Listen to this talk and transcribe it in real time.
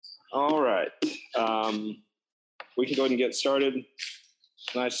All right. We can go ahead and get started.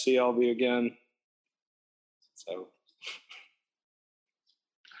 Nice to see all of you again.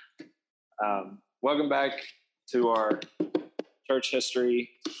 Welcome back to our church history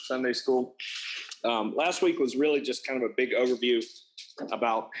Sunday school. Last week was really just kind of a big overview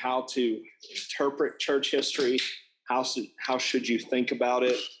about how to interpret church history. How should you think about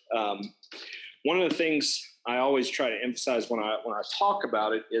it? One of the things I always try to emphasize when I talk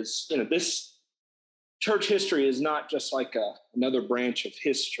about it is, this church history is not just like another branch of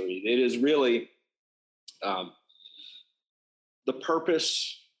history. It is really the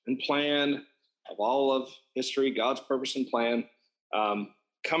purpose and plan of all of history, God's purpose and plan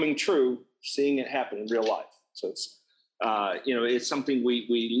coming true, seeing it happen in real life. So it's it's something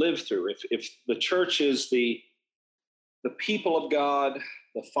we live through. If the church is the people of God,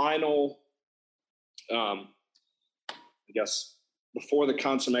 the final, before the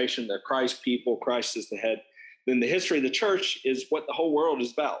consummation, the Christ people, Christ is the head, then the history of the church is what the whole world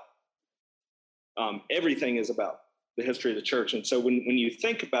is about. Everything is about the history of the church. And so when you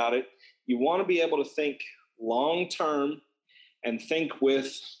think about it, you want to be able to think long-term and think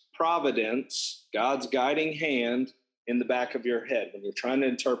with providence, God's guiding hand in the back of your head when you're trying to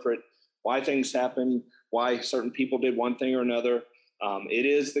interpret why things happen, why certain people did one thing or another. It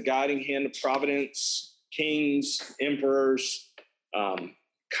is the guiding hand of providence, kings, emperors,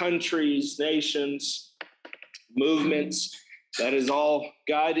 countries, nations, movements. That is all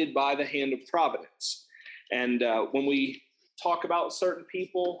guided by the hand of providence. And when we talk about certain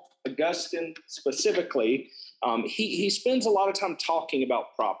people, Augustine specifically, he spends a lot of time talking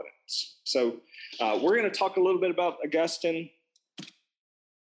about providence. So we're going to talk a little bit about Augustine.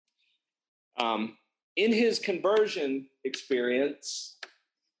 In his conversion experience,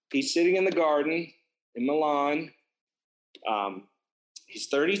 he's sitting in the garden in Milan. He's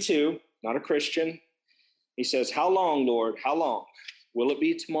 32, not a Christian. He says, "How long, Lord? How long? Will it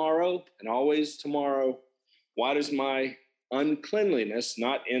be tomorrow and always tomorrow? Why does my uncleanliness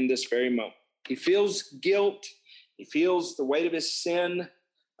not end this very moment?" He feels guilt. He feels the weight of his sin.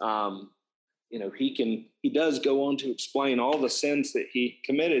 He does go on to explain all the sins that he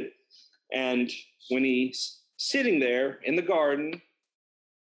committed. And when he's sitting there in the garden,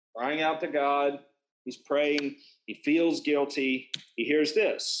 crying out to God, he's praying, he feels guilty. He hears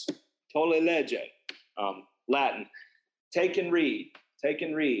this, tolle lege, Latin, take and read, take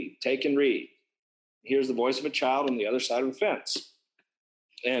and read, take and read. He hears the voice of a child on the other side of the fence.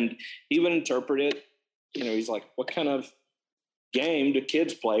 And he would interpret it, he's like, what kind of game do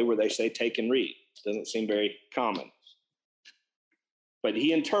kids play where they say take and read? Doesn't seem very common. But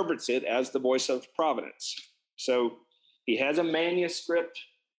he interprets it as the voice of providence. So he has a manuscript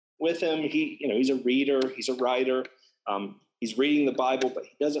with him. He's a reader, he's a writer. He's reading the Bible, but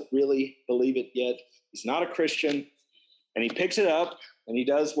he doesn't really believe it yet. He's not a Christian. And he picks it up and he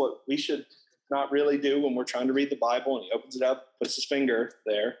does what we should not really do when we're trying to read the Bible. And he opens it up, puts his finger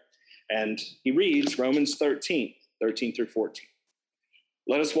there, and he reads Romans 13 through 14.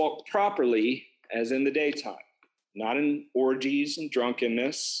 Let us walk properly as in the daytime, not in orgies and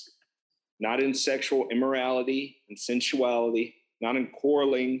drunkenness, not in sexual immorality and sensuality, not in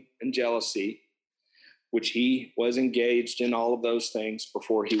quarreling and jealousy, which he was engaged in all of those things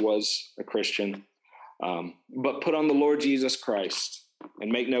before he was a Christian, but put on the Lord Jesus Christ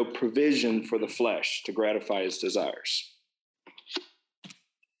and make no provision for the flesh to gratify his desires.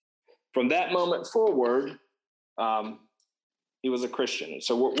 From that moment forward, he was a Christian. And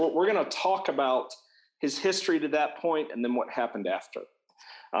so we're going to talk about his history to that point and then what happened after.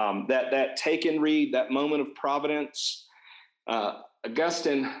 That take and read, that moment of providence,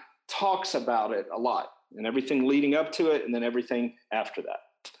 Augustine talks about it a lot and everything leading up to it and then everything after that.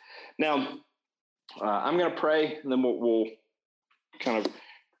 Now, I'm going to pray and then we'll kind of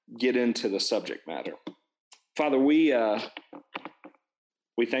get into the subject matter. Father, we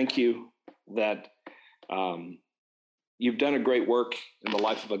thank you that you've done a great work in the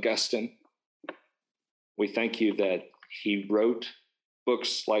life of Augustine. We thank you that he wrote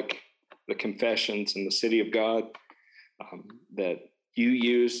books like the Confessions and the City of God that you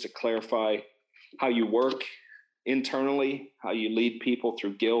use to clarify how you work internally, how you lead people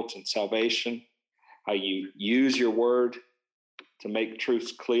through guilt and salvation, how you use your word to make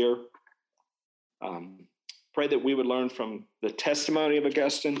truths clear. Pray that we would learn from the testimony of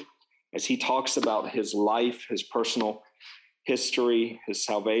Augustine as he talks about his life, his personal history, his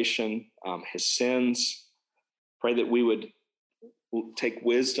salvation, his sins. Pray that we would take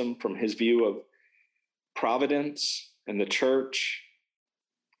wisdom from his view of providence and the church.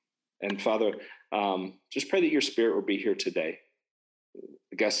 And Father, just pray that your Spirit will be here today.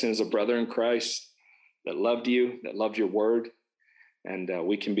 Augustine is a brother in Christ that loved you, that loved your word, and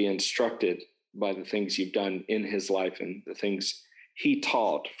we can be instructed by the things you've done in his life and the things he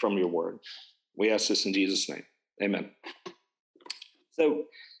taught from your word. We ask this in Jesus' name. Amen. So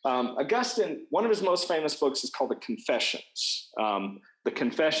Augustine, one of his most famous books is called the Confessions, the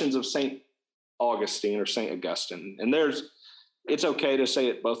Confessions of St. Augustine or St. Augustine. And it's okay to say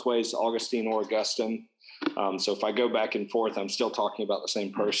it both ways, Augustine or Augustine. So if I go back and forth, I'm still talking about the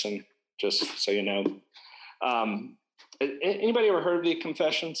same person, just so you know. Anybody ever heard of the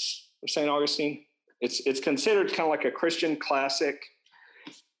Confessions of St. Augustine? It's considered kind of like a Christian classic.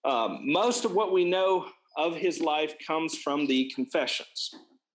 Most of what we know of his life comes from the Confessions.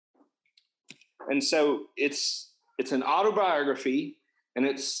 And so it's an autobiography, and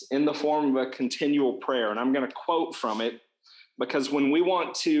it's in the form of a continual prayer. And I'm going to quote from it, because when we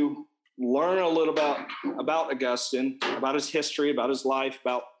want to learn a little about Augustine, about his history, about his life,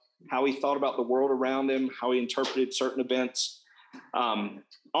 about how he thought about the world around him, how he interpreted certain events,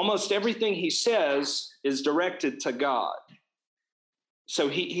 almost everything he says is directed to God. So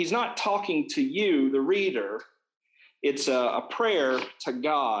he's not talking to you, the reader. It's a prayer to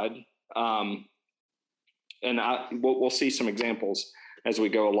God. And we'll see some examples as we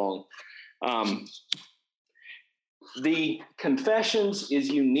go along. The Confessions is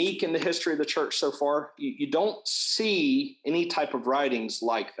unique in the history of the church so far. You don't see any type of writings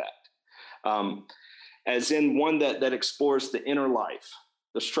like that, as in one that explores the inner life,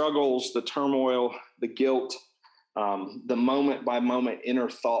 the struggles, the turmoil, the guilt, the moment by moment inner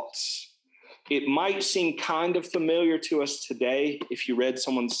thoughts. It might seem kind of familiar to us today if you read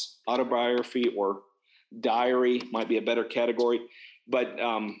someone's autobiography or diary, might be a better category, but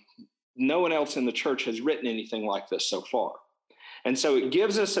no one else in the church has written anything like this so far. And so it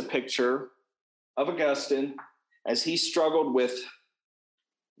gives us a picture of Augustine as he struggled with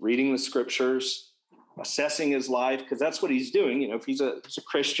reading the scriptures, assessing his life, because that's what he's doing. If he's a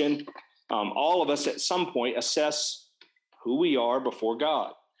Christian, all of us at some point assess who we are before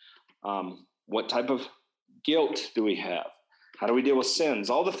God. What type of guilt do we have? How do we deal with sins?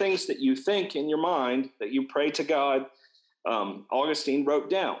 All the things that you think in your mind that you pray to God, Augustine wrote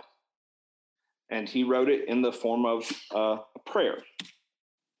down. And he wrote it in the form of a prayer.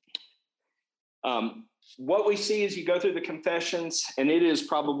 What we see as you go through the Confessions, and it is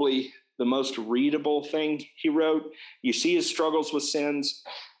probably the most readable thing he wrote. You see his struggles with sins.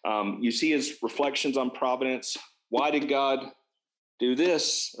 You see his reflections on providence. Why did God do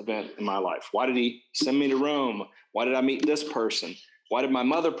this event in my life? Why did he send me to Rome? Why did I meet this person? Why did my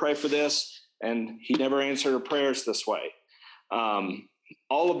mother pray for this and he never answered her prayers this way?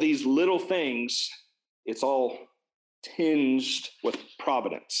 All of these little things, it's all tinged with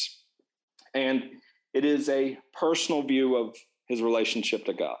providence. And it is a personal view of his relationship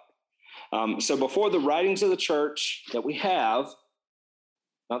to God. So before the writings of the church that we have,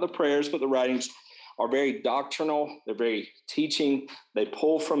 not the prayers, but the writings, are very doctrinal. They're very teaching. They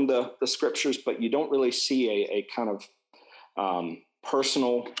pull from the scriptures, but you don't really see a kind of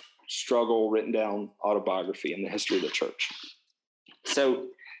personal struggle written down autobiography in the history of the church. So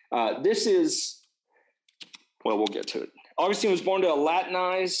this is, well, we'll get to it. Augustine was born to a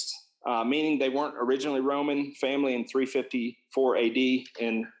Latinized, meaning they weren't originally Roman, family in 354 AD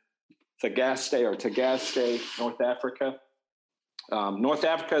in Tagaste, North Africa. North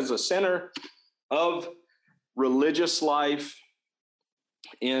Africa is a center of religious life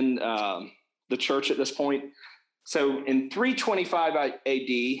in the church at this point. So in 325 AD,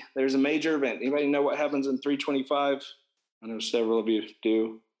 there's a major event. Anybody know what happens in 325? I know several of you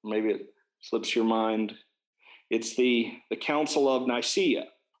do. Maybe it slips your mind. It's the Council of Nicaea.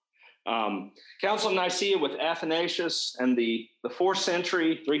 Council of Nicaea with Athanasius and the 4th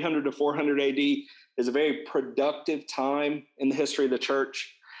century, 300 to 400 AD, is a very productive time in the history of the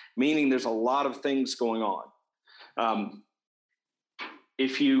church, meaning there's a lot of things going on.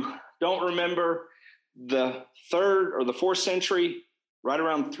 If you don't remember, the 3rd or the 4th century, right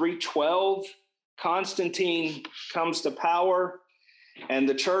around 312, Constantine comes to power, and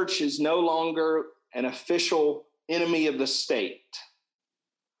the church is no longer an official enemy of the state.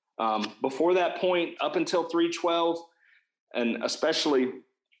 Before that point, up until 312, and especially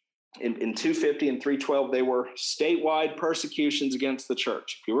in 250 and 312, they were statewide persecutions against the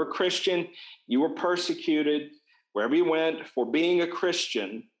church. If you were a Christian, you were persecuted wherever you went for being a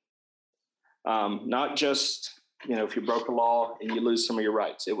Christian, not just, if you broke a law and you lose some of your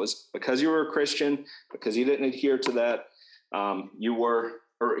rights. It was because you were a Christian, because you didn't adhere to that,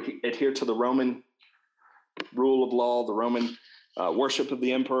 adhere to the Roman rule of law, the Roman worship of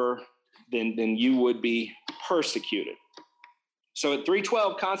the emperor, then you would be persecuted. So at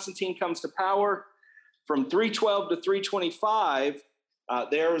 312, Constantine comes to power. From 312 to 325,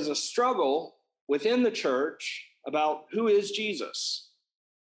 there was a struggle within the church about who is Jesus.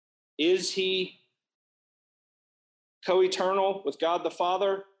 Is he co-eternal with God the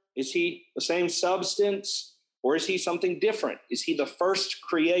Father? Is he the same substance, or is he something different? Is he the first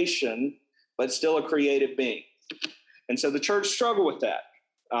creation, but still a created being? And so the church struggled with that.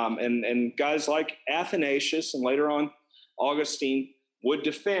 And guys like Athanasius and later on Augustine would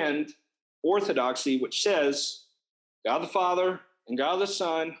defend orthodoxy, which says God the Father and God the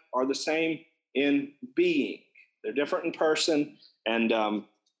Son are the same in being. They're different in person. And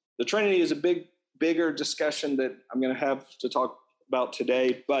the Trinity is a bigger discussion that I'm going to have to talk about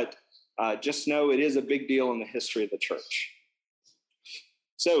today, but just know it is a big deal in the history of the church.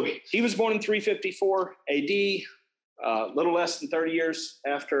 So he was born in 354 AD, a little less than 30 years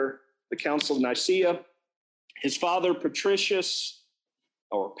after the Council of Nicaea. His father, Patricius,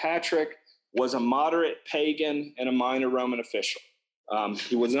 or Patrick, was a moderate pagan and a minor Roman official.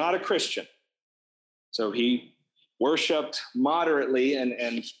 He was not a Christian, so he worshipped moderately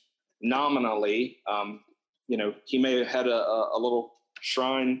and nominally. He may have had a little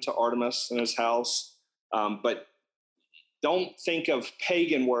shrine to Artemis in his house, but don't think of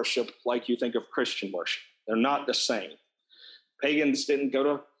pagan worship like you think of Christian worship. They're not the same. Pagans didn't go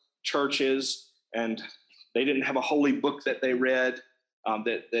to churches, and they didn't have a holy book that they read.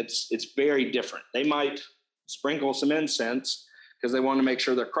 It's very different. They might sprinkle some incense because they wanted to make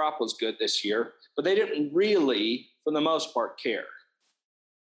sure their crop was good this year, but they didn't really, for the most part, care.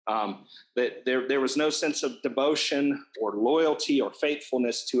 That there was no sense of devotion or loyalty or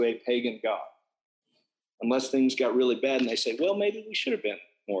faithfulness to a pagan god, unless things got really bad and they say, well, maybe we should have been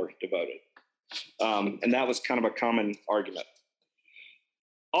more devoted. And that was kind of a common argument.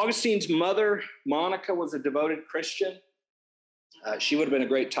 Augustine's mother, Monica, was a devoted Christian. She would have been a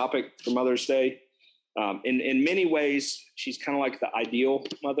great topic for Mother's Day. In many ways, she's kind of like the ideal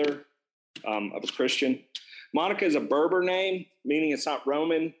mother of a Christian. Monica is a Berber name, meaning it's not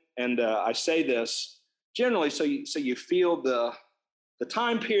Roman. And I say this generally so you feel the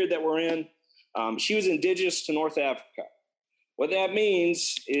time period that we're in. She was indigenous to North Africa. What that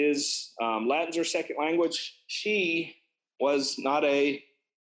means is Latin's her second language. She was not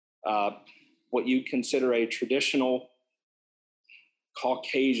what you consider a traditional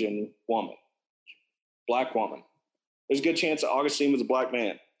Caucasian woman, black woman. There's a good chance that Augustine was a black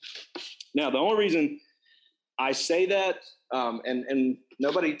man. Now, the only reason I say that, and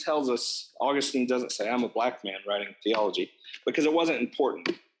nobody tells us, Augustine doesn't say, I'm a black man writing theology, because it wasn't important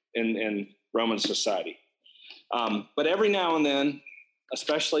in Roman society. But every now and then,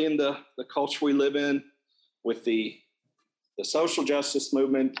 especially in the culture we live in, with the social justice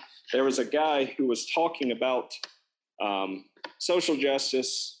movement, there was a guy who was talking about social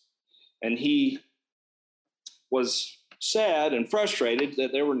justice, and he was sad and frustrated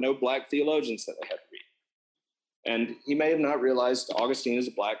that there were no black theologians that they had to read. And he may have not realized Augustine is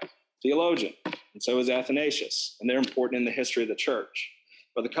a black theologian, and so is Athanasius, and they're important in the history of the church.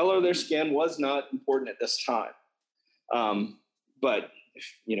 But the color of their skin was not important at this time. But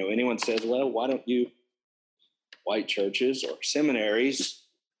if anyone says, well, why don't you white churches or seminaries,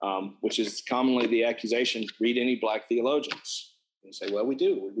 which is commonly the accusation, read any black theologians? And you say, well, we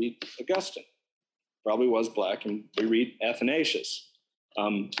do. We read Augustine. Probably was black, and we read Athanasius,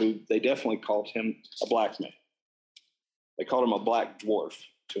 who they definitely called him a black man. They called him a black dwarf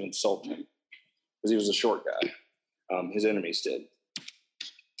to insult him because he was a short guy. His enemies did.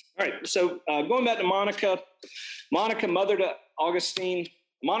 All right, so going back to Monica, mother to Augustine.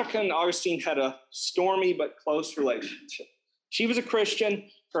 Monica and Augustine had a stormy but close relationship. She was a Christian.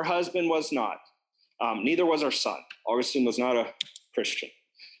 Her husband was not. Neither was her son. Augustine was not a Christian.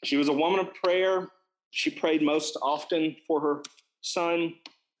 She was a woman of prayer. She prayed most often for her son.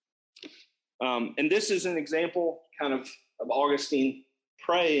 And this is an example kind of Augustine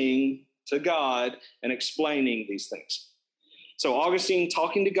praying to God and explaining these things. So Augustine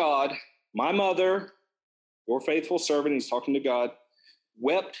talking to God, my mother, your faithful servant, he's talking to God,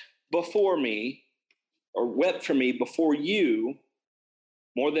 wept for me before you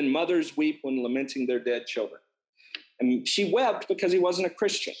more than mothers weep when lamenting their dead children. And she wept because he wasn't a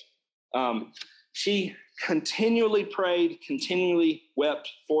Christian. She continually prayed, continually wept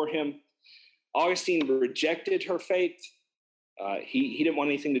for him. Augustine rejected her faith. He didn't want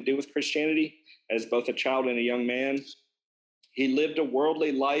anything to do with Christianity as both a child and a young man. He lived a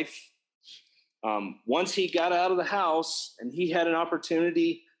worldly life. Once he got out of the house and he had an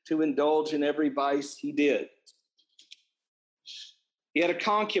opportunity to indulge in every vice, he did. He had a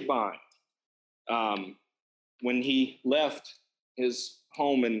concubine when he left his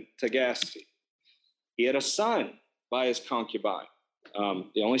home in Tagaste. He had a son by his concubine,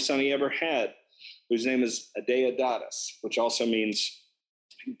 the only son he ever had, whose name is Adeodatus, which also means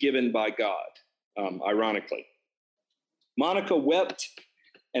given by God, ironically. Monica wept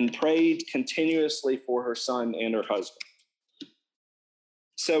and prayed continuously for her son and her husband.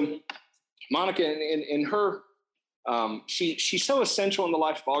 So Monica, in her, she's so essential in the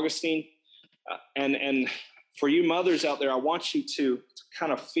life of Augustine. And for you mothers out there, I want you to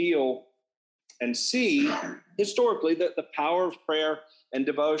kind of feel and see historically the power of prayer and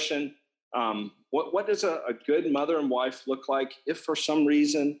devotion. What does a good mother and wife look like if for some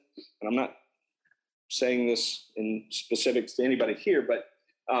reason, and I'm not saying this in specifics to anybody here, but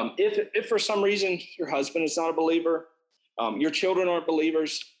if for some reason your husband is not a believer, your children aren't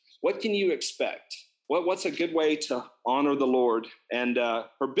believers, what can you expect? What's a good way to honor the Lord? And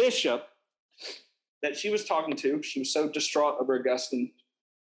her bishop that she was talking to, she was so distraught over Augustine,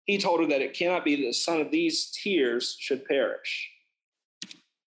 he told her that it cannot be that the son of these tears should perish.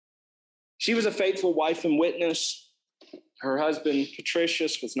 She was a faithful wife and witness. Her husband,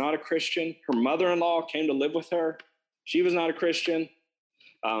 Patricius, was not a Christian. Her mother-in-law came to live with her. She was not a Christian.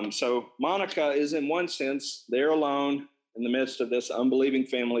 So Monica is, in one sense, there alone in the midst of this unbelieving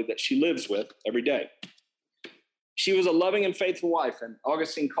family that she lives with every day. She was a loving and faithful wife, and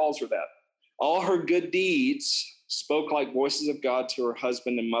Augustine calls her that. All her good deeds spoke like voices of God to her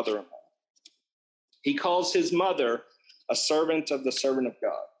husband and mother-in-law. He calls his mother a servant of the servant of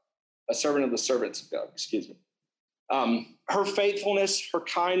God, a servant of the servants of God, excuse me. Her faithfulness, her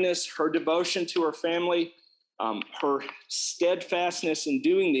kindness, her devotion to her family, her steadfastness in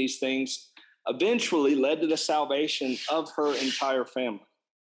doing these things eventually led to the salvation of her entire family.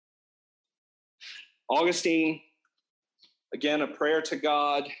 Augustine, again, a prayer to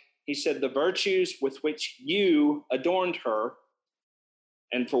God. He said, the virtues with which you adorned her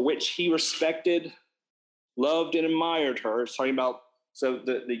and for which he respected, loved, and admired her. It's talking about, so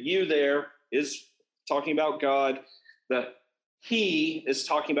the you there is talking about God. The he is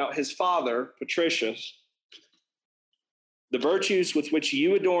talking about his father, Patricius. The virtues with which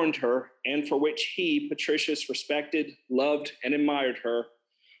you adorned her and for which he, Patricius, respected, loved, and admired her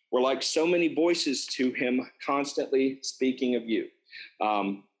were like so many voices to him constantly speaking of you.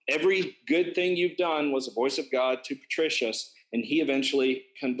 Every good thing you've done was a voice of God to Patricius, and he eventually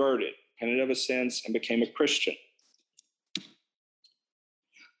converted, repented of his sins, and became a Christian.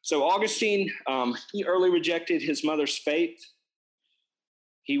 So Augustine, he early rejected his mother's faith.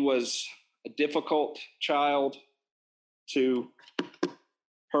 He was a difficult child to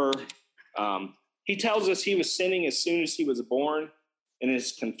her. He tells us he was sinning as soon as he was born in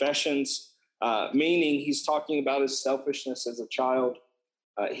his confessions, meaning he's talking about his selfishness as a child.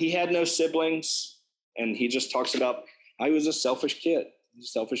 He had no siblings, and he just talks about how he was a selfish kid, a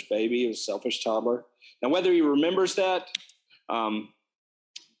selfish baby, he was a selfish toddler. Now, whether he remembers that,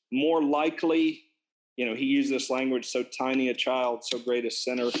 more likely, he used this language, so tiny a child, so great a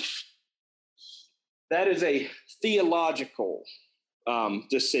sinner. That is a theological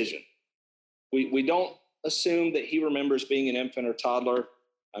decision. We don't assume that he remembers being an infant or toddler.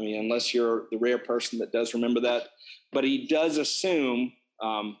 I mean, unless you're the rare person that does remember that. But he does assume,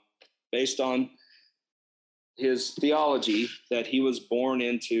 based on his theology, that he was born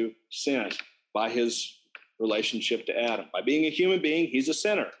into sin by his relationship to Adam. By being a human being, he's a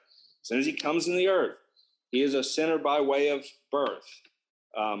sinner. As soon as he comes in the earth, he is a sinner by way of birth,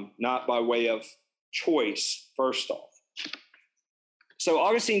 not by way of choice, first off. So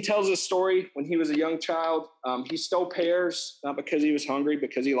Augustine tells a story when he was a young child. He stole pears, not because he was hungry,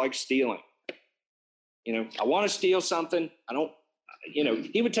 because he liked stealing. I want to steal something.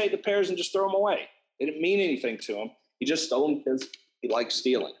 He would take the pears and just throw them away. They didn't mean anything to him. He just stole them because he liked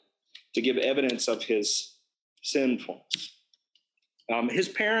stealing, to give evidence of his sinfulness. His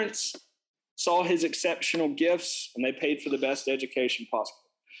parents saw his exceptional gifts, and they paid for the best education possible.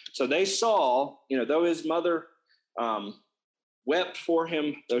 So they saw, though his mother wept for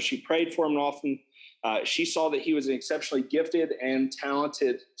him, though she prayed for him often, she saw that he was an exceptionally gifted and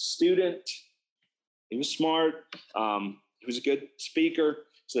talented student. He was smart. He was a good speaker.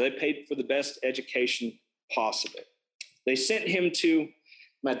 So they paid for the best education possible. They sent him to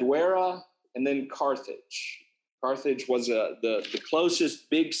Maduera and then Carthage. Carthage was the closest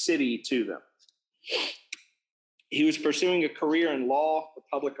big city to them. He was pursuing a career in law, or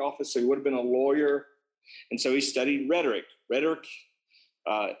public office, so he would have been a lawyer. And so he studied rhetoric. Rhetoric,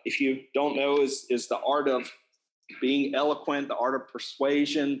 if you don't know, is the art of being eloquent, the art of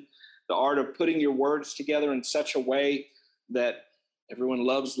persuasion, the art of putting your words together in such a way that everyone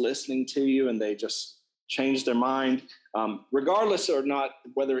loves listening to you and they just change their mind. regardless or not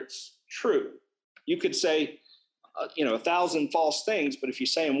whether it's true. You could say, 1,000 false things, but if you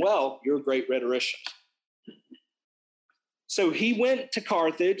say them well, you're a great rhetorician. So he went to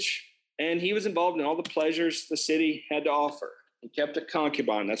Carthage, and he was involved in all the pleasures the city had to offer. He kept a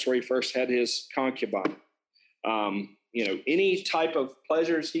concubine. That's where he first had his concubine. Any type of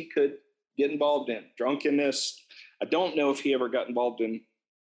pleasures he could get involved in. Drunkenness. I don't know if he ever got involved in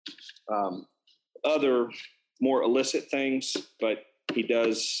other more illicit things, but he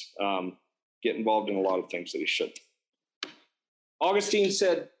does get involved in a lot of things that he shouldn't. Augustine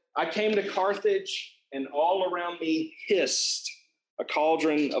said, I came to Carthage, and all around me hissed a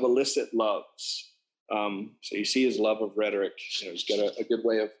cauldron of illicit loves. So you see his love of rhetoric. He's got a good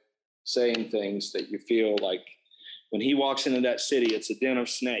way of saying things that you feel like when he walks into that city, it's a den of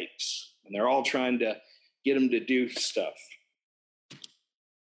snakes, and they're all trying to get him to do stuff.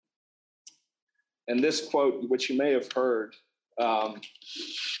 And this quote, which you may have heard,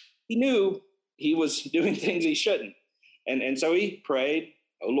 he knew he was doing things he shouldn't. And so he prayed,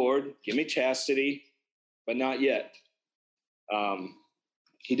 oh, Lord, give me chastity, but not yet.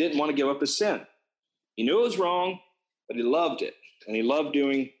 He didn't want to give up his sin. He knew it was wrong, but he loved it. And he loved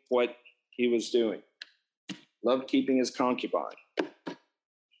doing what he was doing. Loved keeping his concubine.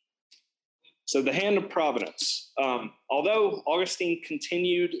 So the hand of providence. Although Augustine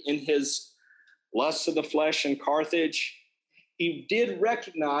continued in his lusts of the flesh in Carthage, he did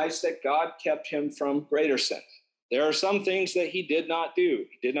recognize that God kept him from greater sin. There are some things that he did not do.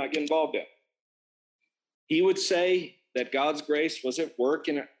 He did not get involved in. He would say that God's grace was at work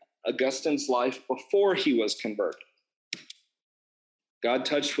in Augustine's life before he was converted. God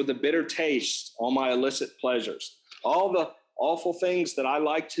touched with a bitter taste all my illicit pleasures. All the awful things that I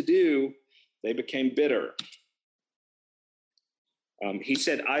like to do, they became bitter. He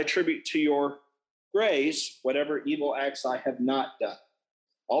said, I attribute to your grace whatever evil acts I have not done.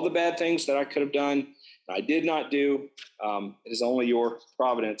 All the bad things that I could have done, I did not do. It is only your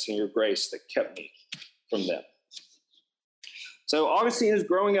providence and your grace that kept me from them. So Augustine is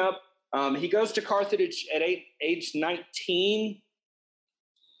growing up. He goes to Carthage at age 19.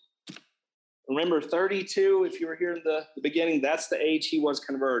 Remember, 32, if you were here in the beginning, that's the age he was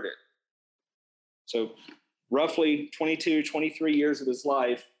converted. So roughly 22, 23 years of his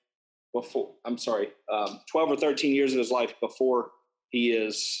life before, 12 or 13 years of his life before he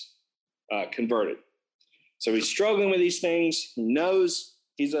is converted. So he's struggling with these things. He knows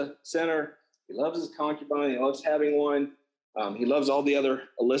he's a sinner. He loves his concubine. He loves having one. He loves all the other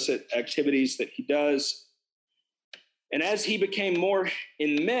illicit activities that he does. And as he became more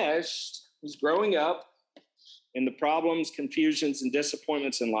enmeshed, he's growing up in the problems, confusions, and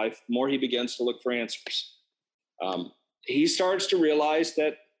disappointments in life, the more he begins to look for answers. He starts to realize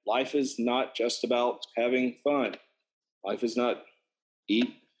that life is not just about having fun. Life is not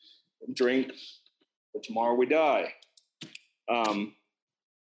eat and drink, but tomorrow we die.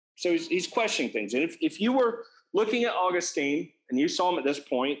 So he's questioning things. And if you were looking at Augustine and you saw him at this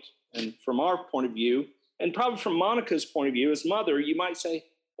point, and from our point of view, and probably from Monica's point of view, his mother, you might say,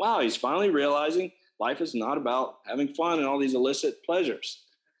 wow, he's finally realizing life is not about having fun and all these illicit pleasures.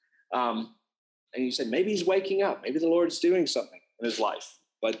 And you say, maybe he's waking up. Maybe the Lord's doing something in his life.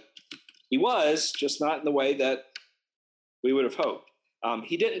 But he was, just not in the way that we would have hoped.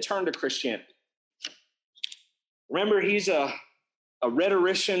 He didn't turn to Christianity. Remember, he's a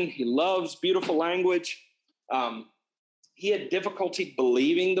rhetorician. He loves beautiful language. He had difficulty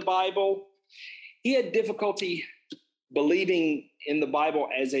believing the Bible. He had difficulty believing in the Bible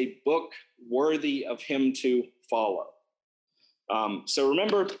as a book worthy of him to follow. So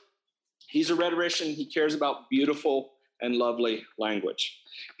remember, he's a rhetorician. He cares about beautiful and lovely language.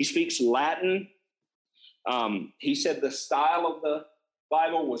 He speaks Latin. He said the style of the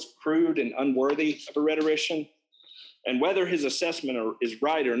Bible was crude and unworthy of a rhetorician. And whether his assessment is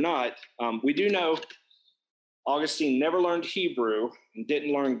right or not, we do know Augustine never learned Hebrew and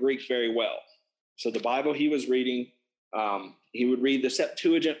didn't learn Greek very well. So the Bible he was reading, he would read the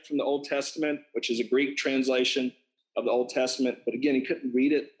Septuagint from the Old Testament, which is a Greek translation of the Old Testament. But again, he couldn't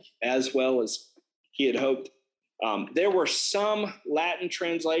read it as well as he had hoped. There were some Latin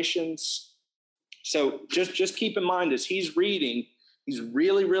translations. So just keep in mind, as he's reading, he's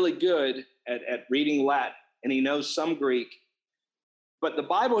really, really good at reading Latin, and he knows some Greek. But the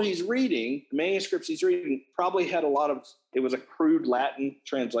Bible he's reading, the manuscripts he's reading, probably had it was a crude Latin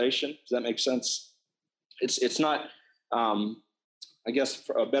translation. Does that make sense? It's not, I guess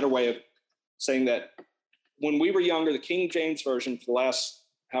a better way of saying that when we were younger, the King James Version for the last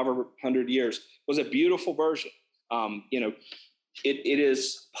however 100 years was a beautiful version. It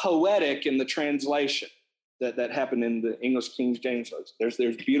is poetic in the translation. that happened in the English King James. There's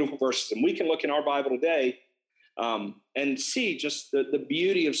beautiful verses, and we can look in our Bible today and see just the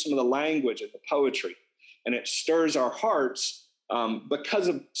beauty of some of the language and the poetry, and it stirs our hearts because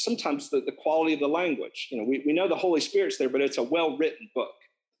of sometimes the quality of the language. We know the Holy Spirit's there, but it's a well-written book.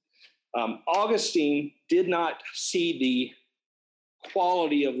 Augustine did not see the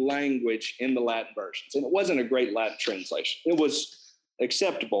quality of language in the Latin versions, and it wasn't a great Latin translation. It was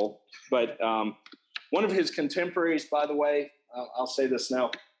acceptable, but one of his contemporaries, by the way, I'll say this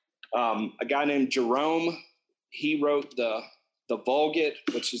now, a guy named Jerome, he wrote the Vulgate,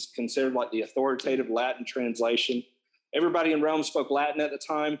 which is considered like the authoritative Latin translation. Everybody in Rome spoke Latin at the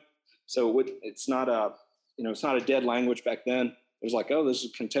time, so it's not a dead language back then. It was like, oh, this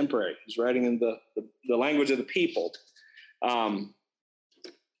is contemporary. He's writing in the language of the people.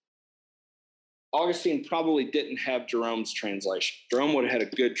 Augustine probably didn't have Jerome's translation. Jerome would have had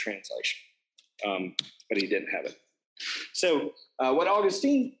a good translation, but he didn't have it. So what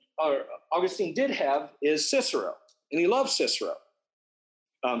Augustine did have is Cicero, and he loved Cicero.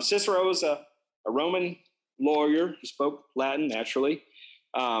 Cicero was a Roman lawyer. He spoke Latin naturally.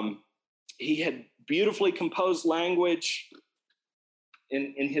 He had beautifully composed language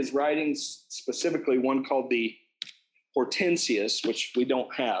in his writings, specifically one called the Hortensius, which we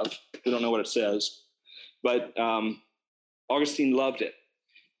don't have. We don't know what it says, but Augustine loved it.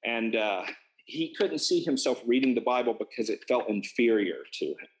 And he couldn't see himself reading the Bible because it felt inferior to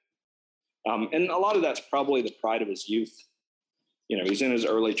him. And a lot of that's probably the pride of his youth. He's in his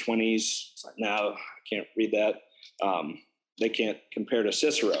early 20s. It's like, no, I can't read that. They can't compare to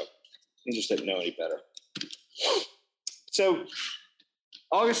Cicero. He just didn't know any better. So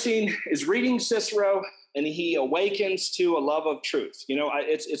Augustine is reading Cicero, and he awakens to a love of truth.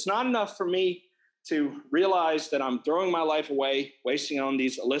 It's not enough for me to realize that I'm throwing my life away, wasting on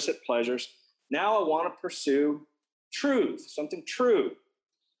these illicit pleasures. Now I want to pursue truth, something true.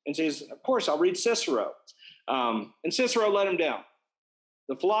 And so he's, of course, I'll read Cicero. And Cicero let him down.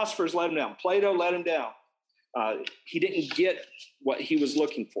 The philosophers let him down. Plato let him down. He didn't get what he was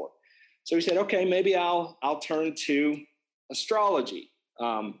looking for. So he said, okay, maybe I'll turn to astrology,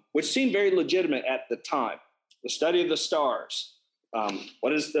 which seemed very legitimate at the time. The study of the stars.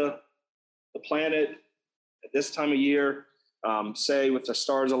 What is the planet at this time of year say with the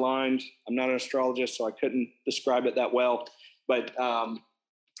stars aligned? I'm not an astrologist, so I couldn't describe it that well. But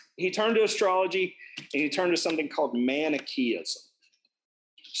he turned to astrology, and he turned to something called Manichaeism.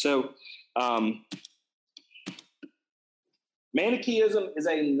 So Manichaeism is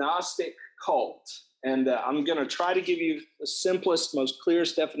a Gnostic cult. And I'm going to try to give you the simplest, most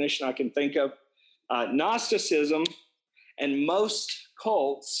clearest definition I can think of. Gnosticism and most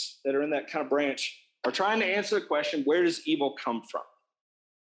cults that are in that kind of branch are trying to answer the question, where does evil come from?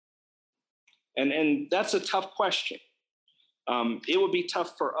 And that's a tough question. It would be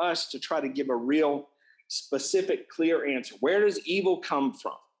tough for us to try to give a real specific, clear answer. Where does evil come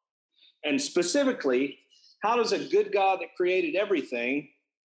from? And specifically, how does a good God that created everything,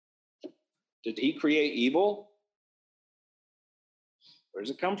 did he create evil? Where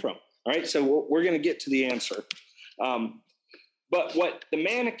does it come from? All right, so we're going to get to the answer. But what the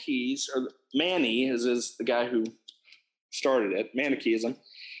Manichees, or Mani is the guy who started it, Manichaeism,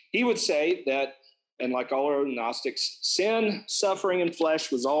 he would say that, and like all our Gnostics, sin, suffering, and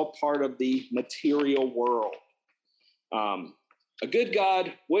flesh was all part of the material world. A good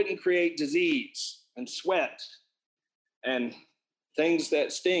God wouldn't create disease and sweat and things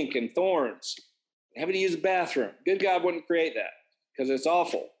that stink and thorns, having to use a bathroom. Good God wouldn't create that because it's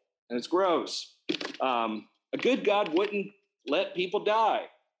awful and it's gross. A good God wouldn't let people die.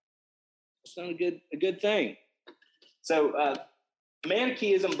 It's not a good thing. So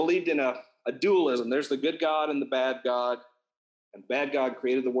Manichaeism believed in a dualism. There's the good God and the bad God, and the bad God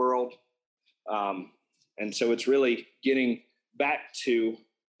created the world. And so it's really getting back to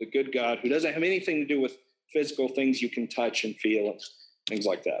the good God who doesn't have anything to do with physical things you can touch and feel and things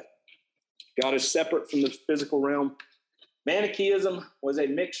like that. God is separate from the physical realm. Manichaeism was a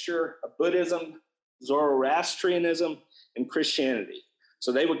mixture of Buddhism, Zoroastrianism, and Christianity.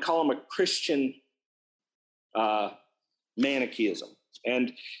 So they would call them a Christian Manichaeism.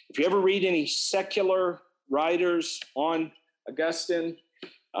 And if you ever read any secular writers on Augustine,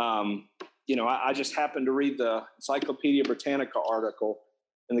 I just happened to read the Encyclopedia Britannica article,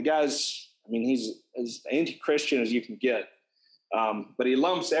 and the guy's, he's as anti-Christian as you can get. But he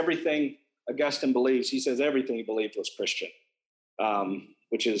lumps everything Augustine believes. He says everything he believed was Christian,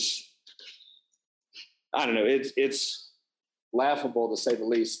 which is, I don't know, it's laughable to say the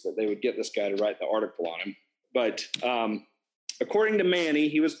least that they would get this guy to write the article on him. But according to Manny,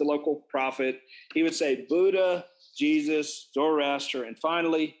 he was the local prophet, he would say Buddha, Jesus, Zoroaster, and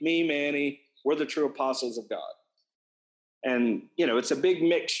finally, me, Manny, we're the true apostles of God. And, it's a big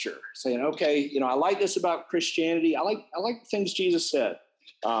mixture saying, okay, I like this about Christianity. I like things Jesus said.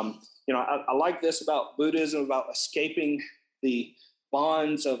 I like this about Buddhism, about escaping the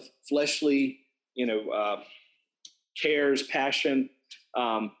bonds of fleshly, cares, passion.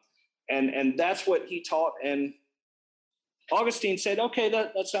 And that's what he taught. And Augustine said, okay,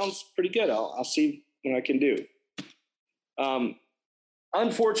 that sounds pretty good. I'll see what I can do.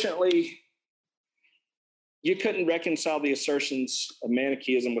 Unfortunately, you couldn't reconcile the assertions of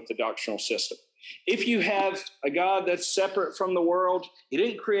Manichaeism with the doctrinal system. If you have a God that's separate from the world, he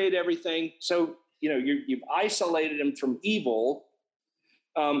didn't create everything, so you've isolated him from evil.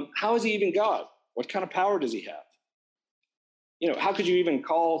 How is he even God? What kind of power does he have? How could you even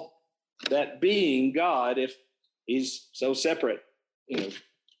call that being God if he's so separate? Is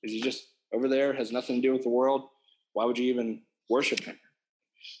he just over there, has nothing to do with the world? Why would you even worship him?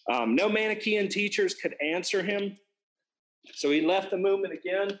 No Manichaean teachers could answer him. So he left the movement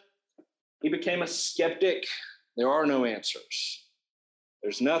again. He became a skeptic. There are no answers.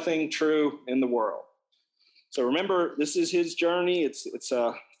 There's nothing true in the world. So remember, this is his journey. It's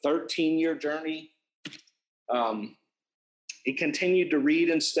a 13-year journey. He continued to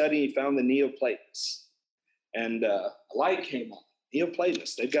read and study. He found the Neoplatonists. And a light came on.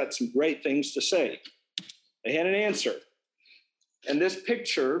 Neoplatonists, they've got some great things to say. They had an answer. And this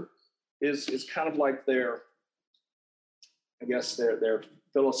picture is kind of like their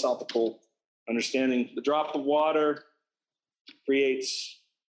philosophical understanding. The drop of water creates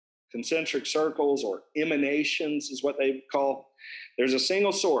concentric circles, or emanations is what they call. There's a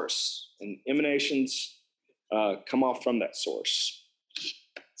single source, and emanations come off from that source.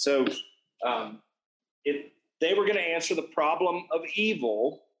 So if they were going to answer the problem of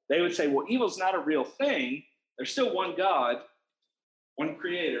evil, they would say, well, evil's not a real thing. There's still one God, one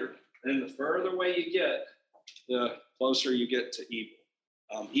creator. And the further away you get, the closer you get to evil.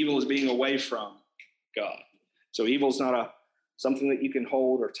 Evil is being away from God. So evil is not something that you can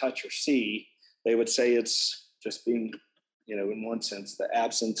hold or touch or see. They would say it's just being, in one sense, the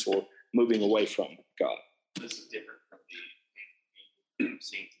absence or moving away from God. This is different from the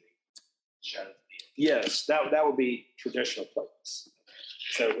seeing the shadow. Yes, that would be traditional Platonists.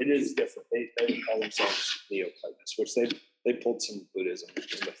 So it is different. They would call themselves Neoplatonists, which they pulled some Buddhism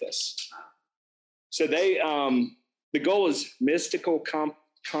in with this. So the goal is mystical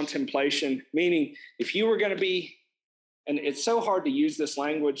contemplation, meaning if you were going to be, and it's so hard to use this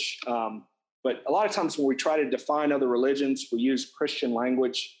language, but a lot of times when we try to define other religions, we use Christian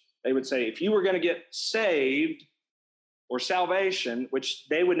language. They would say, if you were going to get saved or salvation, which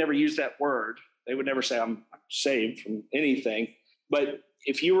they would never use that word. They would never say, I'm saved from anything. But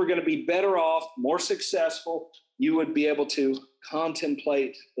if you were going to be better off, more successful, you would be able to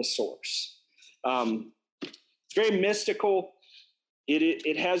contemplate the source. It's very mystical.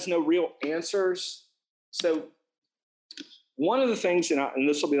 It has no real answers. So one of the things, and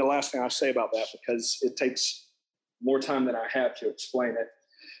this will be the last thing I'll say about that because it takes more time than I have to explain it.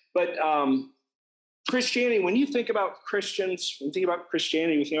 But Christianity, when you think about Christians, when you think about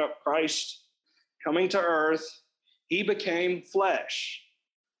Christianity, you think about Christ coming to earth, he became flesh.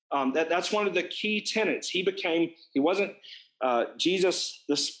 That's one of the key tenets. He wasn't Jesus,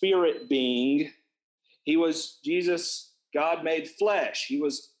 the spirit being. He was Jesus, God made flesh. He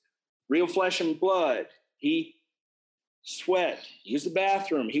was real flesh and blood. He sweat. He used the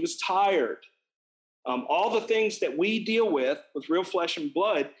bathroom. He was tired. All the things that we deal with real flesh and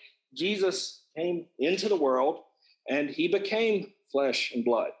blood, Jesus came into the world and he became flesh and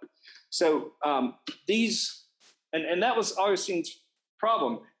blood. So these, and that was Augustine's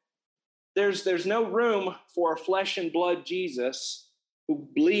problem. There's no room for a flesh and blood Jesus who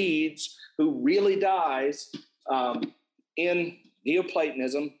bleeds, who really dies in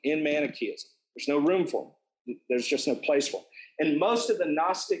Neoplatonism, in Manichaeism. There's no room for him. There's just no place for him. In most of the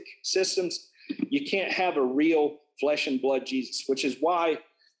Gnostic systems, you can't have a real flesh and blood Jesus, which is why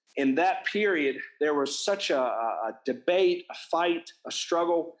in that period, there was such a debate, a fight, a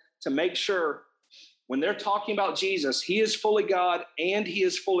struggle to make sure when they're talking about Jesus, he is fully God and he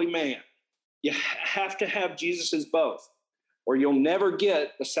is fully man. You have to have Jesus as both, or you'll never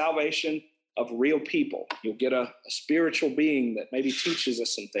get the salvation of real people. You'll get a spiritual being that maybe teaches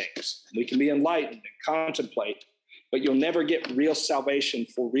us some things. We can be enlightened and contemplate, but you'll never get real salvation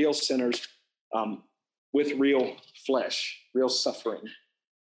for real sinners with real flesh, real suffering.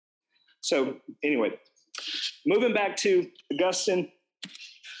 So anyway, moving back to Augustine,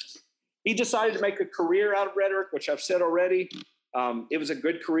 He decided to make a career out of rhetoric, which I've said already. It was a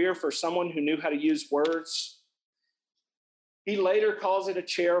good career for someone who knew how to use words. He later calls it a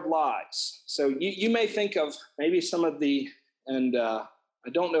chair of lies. So you may think of maybe some of the, and I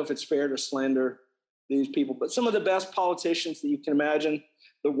don't know if it's fair to slander these people, but some of the best politicians that you can imagine,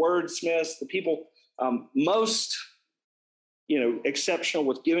 the wordsmiths, the people most, exceptional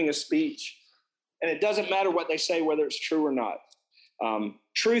with giving a speech. And it doesn't matter what they say, whether it's true or not.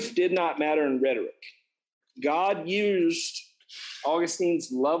 Truth did not matter in rhetoric. God used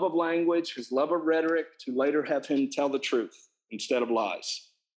Augustine's love of language, his love of rhetoric, to later have him tell the truth instead of lies.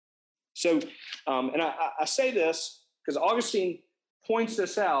 So, and I say this because Augustine points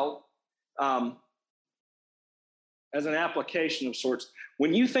this out as an application of sorts.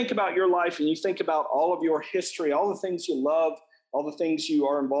 When you think about your life and you think about all of your history, all the things you love, all the things you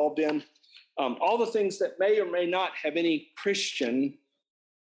are involved in, all the things that may or may not have any Christian,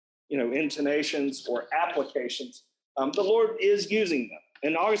 intonations or applications, the Lord is using them.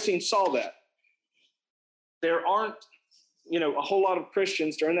 And Augustine saw that. There aren't, a whole lot of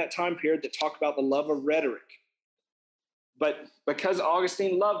Christians during that time period that talk about the love of rhetoric. But because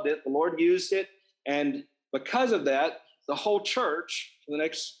Augustine loved it, the Lord used it. And because of that, the whole church for the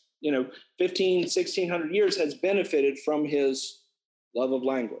next, 1,600 years has benefited from his love of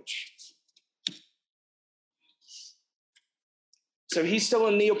language. So he's still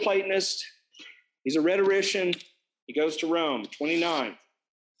a Neoplatonist. He's a rhetorician. He goes to Rome, 29.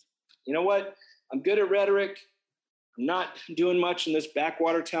 You know what? I'm good at rhetoric. I'm not doing much in this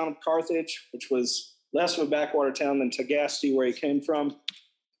backwater town of Carthage, which was less of a backwater town than Tagaste, where he came from.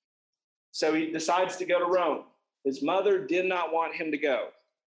 So he decides to go to Rome. His mother did not want him to go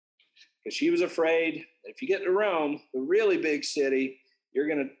because she was afraid that if you get to Rome, the really big city, you're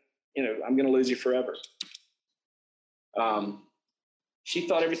going to, I'm going to lose you forever. She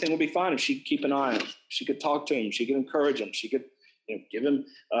thought everything would be fine if she could keep an eye on him. She could talk to him. She could encourage him. She could give him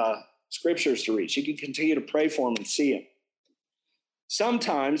scriptures to read. She could continue to pray for him and see him.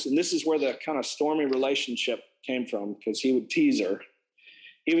 Sometimes, and this is where the kind of stormy relationship came from, because he would tease her.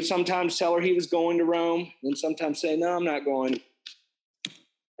 He would sometimes tell her he was going to Rome, and sometimes say, no, I'm not going.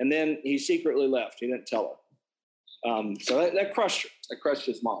 And then he secretly left. He didn't tell her. So that crushed her. That crushed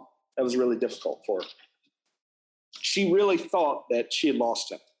his mom. That was really difficult for her. She really thought that she had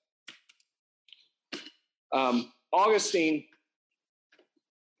lost him. Augustine,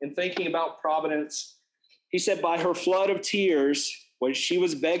 in thinking about providence, he said, by her flood of tears, what she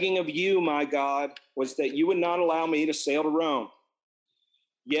was begging of you, my God, was that you would not allow me to sail to Rome.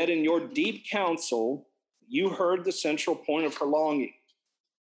 Yet in your deep counsel, you heard the central point of her longing.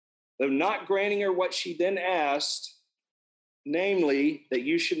 Though not granting her what she then asked, namely, that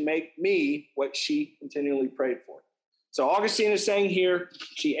you should make me what she continually prayed for. So Augustine is saying here,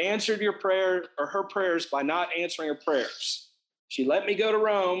 she answered your prayer or her prayers by not answering her prayers. She let me go to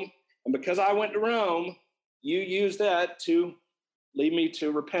Rome, and because I went to Rome, you used that to lead me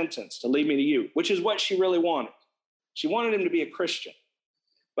to repentance, to lead me to you, which is what she really wanted. She wanted him to be a Christian,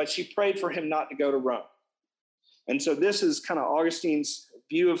 but she prayed for him not to go to Rome. And so this is kind of Augustine's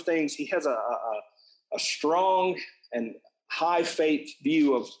view of things. He has a strong and high faith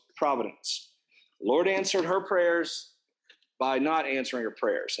view of providence. The Lord answered her prayers by not answering her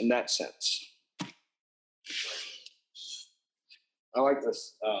prayers in that sense. I like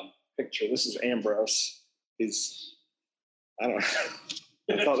this picture. This is Ambrose. I don't know.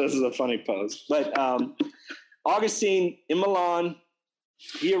 I thought this was a funny pose. But Augustine in Milan,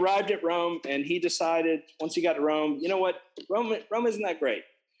 he arrived at Rome and he decided, once he got to Rome, you know what? Rome isn't that great.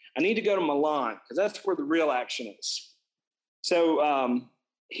 I need to go to Milan because that's where the real action is. So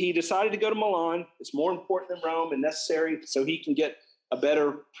he decided to go to Milan. It's more important than Rome and necessary so he can get a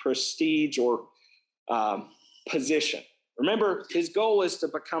better prestige or position. Remember, his goal is to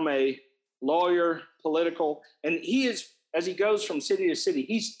become a lawyer, political, and he is, as he goes from city to city,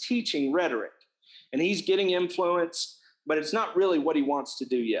 he's teaching rhetoric and he's getting influence, but it's not really what he wants to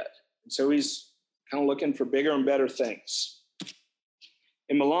do yet. And so he's kind of looking for bigger and better things.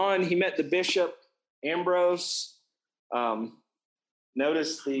 In Milan, he met the bishop, Ambrose.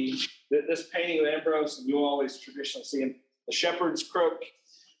 Notice this painting of Ambrose, you always traditionally see him, the shepherd's crook.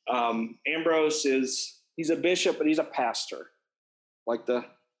 Ambrose he's a bishop, but he's a pastor, like the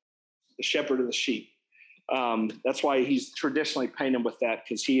shepherd of the sheep. That's why he's traditionally painted with that,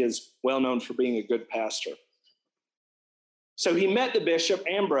 because he is well known for being a good pastor. So he met the bishop,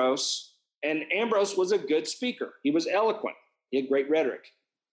 Ambrose, and Ambrose was a good speaker. He was eloquent. He had great rhetoric.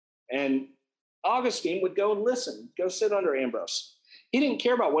 And Augustine would go and listen, go sit under Ambrose. He didn't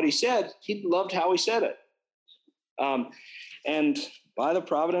care about what he said. He loved how he said it. And by the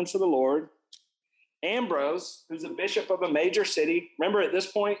providence of the Lord, Ambrose, who's a bishop of a major city. Remember, at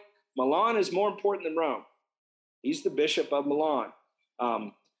this point, Milan is more important than Rome. He's the bishop of Milan.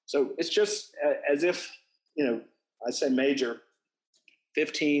 So it's just as if, I say major,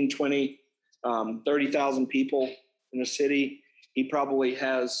 15, 20, 30,000 people in a city. He probably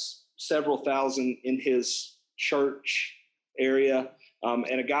has several thousand in his church area.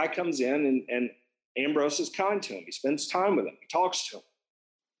 And a guy comes in and Ambrose is kind to him. He spends time with him. He talks to him.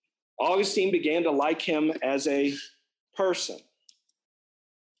 Augustine began to like him as a person.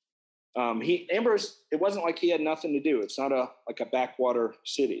 Ambrose, it wasn't like he had nothing to do. It's not like a backwater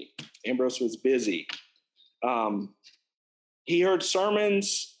city. Ambrose was busy. He heard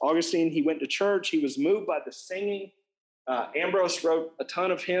sermons. Augustine, he went to church. He was moved by the singing. Ambrose wrote a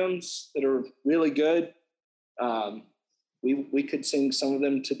ton of hymns that are really good. We could sing some of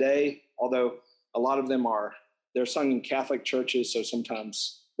them today, although a lot of them they're sung in Catholic churches, so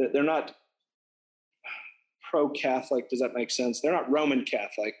sometimes they're not pro-Catholic. Does that make sense? They're not Roman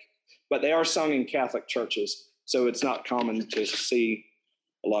Catholic, but they are sung in Catholic churches, so it's not common to see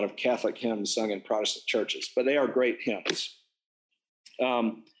a lot of Catholic hymns sung in Protestant churches, but they are great hymns.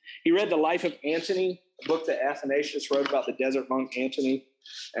 He read The Life of Antony, a book that Athanasius wrote about the desert monk Antony,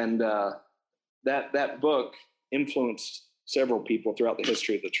 and that book influenced several people throughout the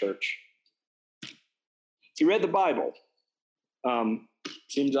history of the church. He read the Bible.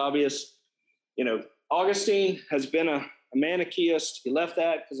 Seems obvious. Augustine has been a Manichaeist. He left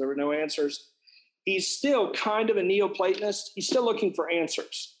that because there were no answers. He's still kind of a Neoplatonist. He's still looking for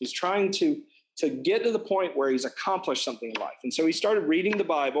answers. He's trying to get to the point where he's accomplished something in life. And so he started reading the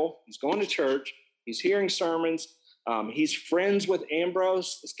Bible. He's going to church. He's hearing sermons. He's friends with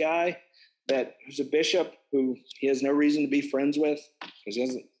Ambrose, this guy who's a bishop who he has no reason to be friends with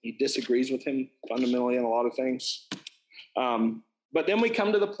because he disagrees with him fundamentally on a lot of things. But then we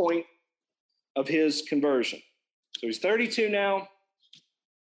come to the point of his conversion. So he's 32 now.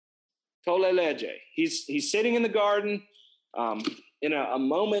 Tolle lege. He's sitting in the garden in a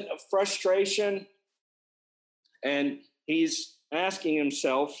moment of frustration, and he's asking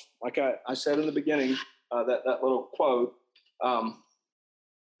himself, like I said in the beginning, that little quote,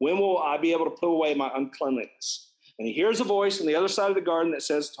 when will I be able to put away my uncleanliness? And he hears a voice on the other side of the garden that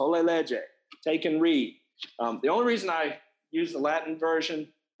says, Tolle lege, take and read. The only reason I use the Latin version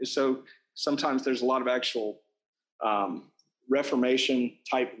is so sometimes there's a lot of actual Reformation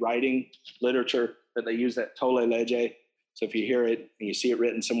type writing literature that they use that Tolle lege. So if you hear it and you see it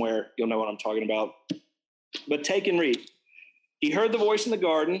written somewhere, you'll know what I'm talking about. But take and read. He heard the voice in the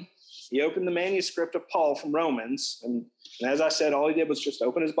garden. He opened the manuscript of Paul from Romans. And as I said, all he did was just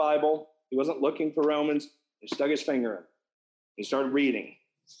open his Bible. He wasn't looking for Romans. He stuck his finger in. He started reading. It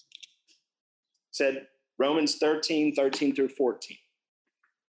said Romans 13 through 14.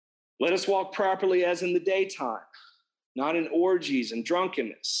 Let us walk properly as in the daytime, not in orgies and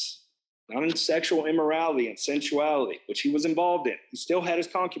drunkenness, not in sexual immorality and sensuality, which he was involved in. He still had his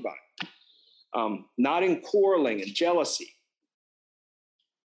concubine. Not in quarreling and jealousy.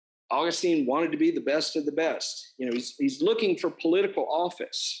 Augustine wanted to be the best of the best. He's looking for political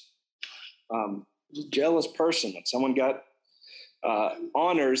office. He's a jealous person when someone got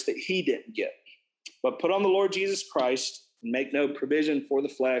honors that he didn't get. But put on the Lord Jesus Christ and make no provision for the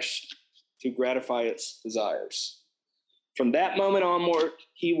flesh to gratify its desires. From that moment onward,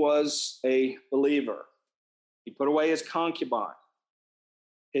 he was a believer. He put away his concubine.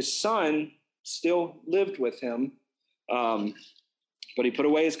 His son still lived with him, but he put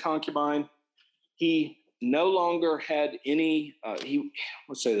away his concubine. He no longer had any, he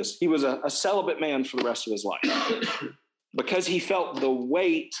was a celibate man for the rest of his life because he felt the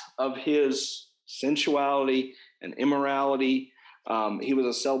weight of his sensuality and immorality. He was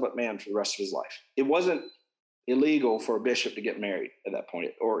a celibate man for the rest of his life. It wasn't illegal for a bishop to get married at that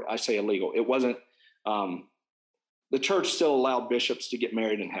point, or I say illegal. It wasn't, the church still allowed bishops to get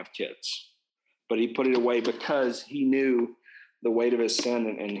married and have kids, but he put it away because he knew the weight of his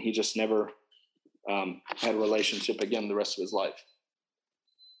sin, and he just never had a relationship again the rest of his life.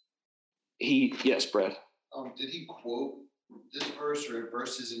 Yes, Brett. Did he quote this verse or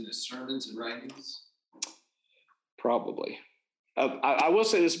verses in his sermons and writings? Probably. I will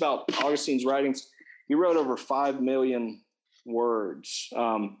say this about Augustine's writings. He wrote over 5 million words.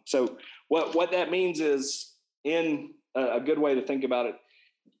 So what that means is, in a good way to think about it,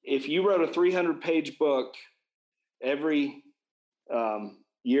 if you wrote a 300-page book every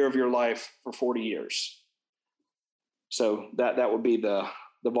year of your life for 40 years, so that would be the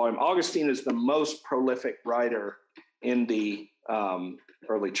volume. Augustine is the most prolific writer in the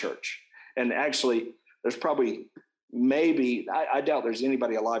early church. And actually, there's probably maybe, I doubt there's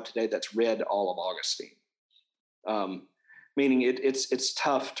anybody alive today that's read all of Augustine. Meaning it's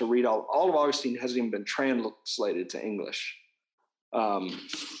tough to read all of Augustine hasn't even been translated to English.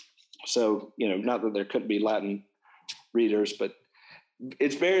 So, not that there couldn't be Latin readers, but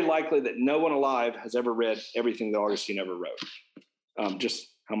it's very likely that no one alive has ever read everything that Augustine ever wrote, just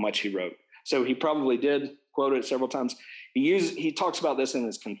how much he wrote. So he probably did quote it several times. He talks about this in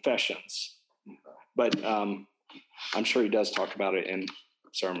his Confessions, but I'm sure he does talk about it in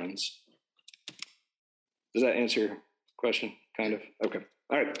sermons. Does that answer your question? Kind of? Okay.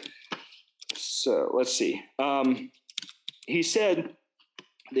 All right. So let's see. He said,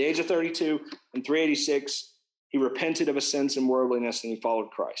 at the age of 32 in 386, he repented of his sins and worldliness, and he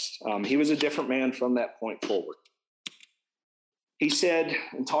followed Christ. He was a different man from that point forward. He said,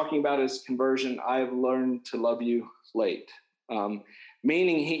 in talking about his conversion, I have learned to love you late.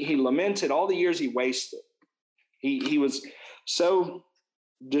 Meaning he lamented all the years he wasted. He was so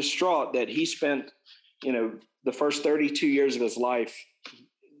distraught that he spent, the first 32 years of his life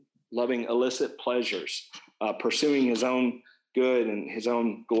loving illicit pleasures, pursuing his own good and his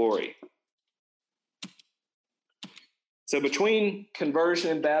own glory. So between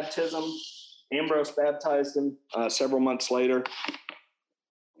conversion and baptism, Ambrose baptized him several months later.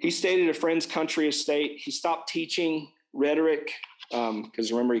 He stayed at a friend's country estate. He stopped teaching rhetoric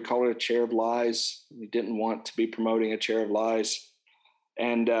because remember, he called it a chair of lies. He didn't want to be promoting a chair of lies.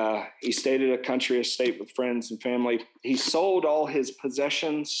 And he stayed at a country estate with friends and family. He sold all his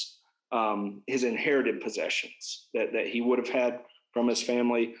possessions, his inherited possessions that he would have had from his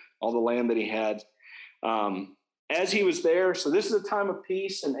family, all the land that he had. As he was there, so this is a time of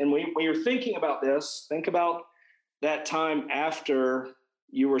peace. And when you're thinking about this, think about that time after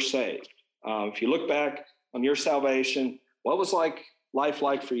you were saved. If you look back on your salvation, what was life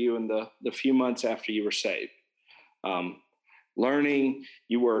like for you in the few months after you were saved? Learning,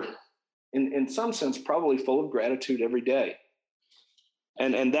 you were, in some sense, probably full of gratitude every day.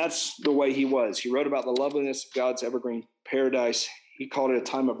 And that's the way he was. He wrote about the loveliness of God's evergreen paradise. He called it a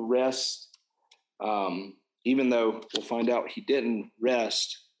time of rest. Even though we'll find out he didn't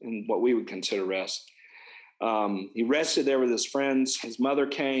rest in what we would consider rest. He rested there with his friends. His mother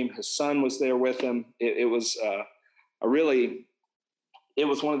came. His son was there with him. It was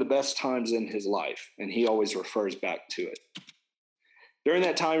one of the best times in his life, and he always refers back to it. During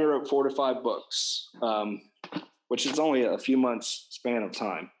that time, he wrote 4 to 5 books, which is only a few months span of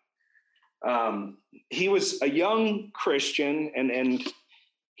time. He was a young Christian, and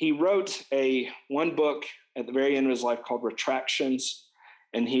he wrote one book at the very end of his life called Retractions,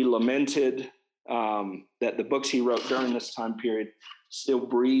 and he lamented that the books he wrote during this time period still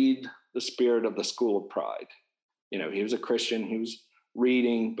breathed the spirit of the school of pride. He was a Christian, he was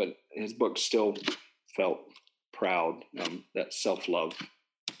reading, but his book still felt proud, that self-love.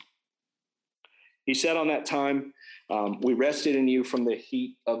 He said on that time, we rested in you from the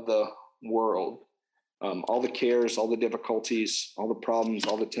heat of the world. All the cares, all the difficulties, all the problems,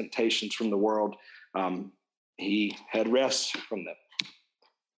 all the temptations from the world, he had rest from them.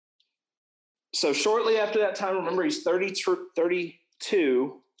 So shortly after that time, remember he's 32.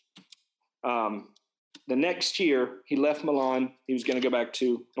 The next year, he left Milan. He was going to go back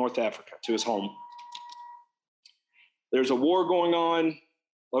to North Africa, to his home. There's a war going on,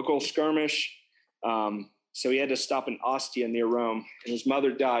 local skirmish. So he had to stop in Ostia near Rome, and his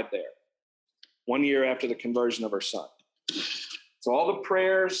mother died there 1 year after the conversion of her son. So all the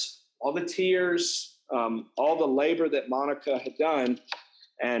prayers, all the tears, all the labor that Monica had done,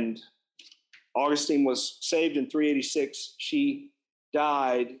 and Augustine was saved in 386. She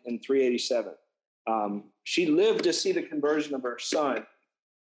died in 387. She lived to see the conversion of her son,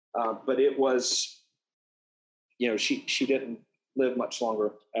 but it was, she didn't live much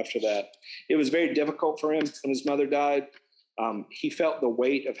longer after that. It was very difficult for him when his mother died. He felt the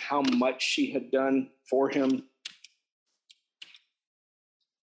weight of how much she had done for him.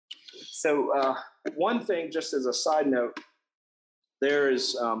 So one thing, just as a side note, there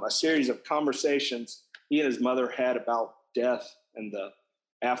is a series of conversations he and his mother had about death and the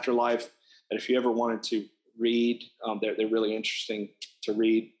afterlife that if you ever wanted to read, they're really interesting to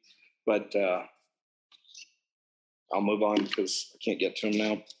read. But I'll move on because I can't get to them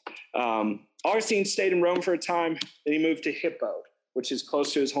now. Augustine stayed in Rome for a time, then he moved to Hippo, which is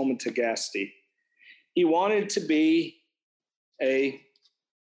close to his home in Tagaste. He wanted to be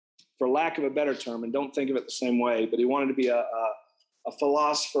for lack of a better term, and don't think of it the same way, but he wanted to be a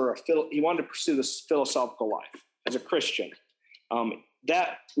philosopher. He wanted to pursue this philosophical life as a Christian.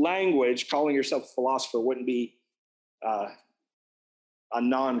 That language, calling yourself a philosopher, wouldn't be a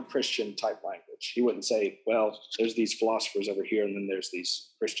non-Christian type language. language. He wouldn't say, well, there's these philosophers over here, and then there's these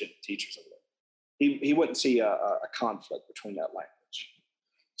Christian teachers over there. He wouldn't see a conflict between that language.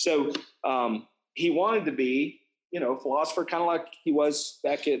 So he wanted to be, a philosopher, kind of like he was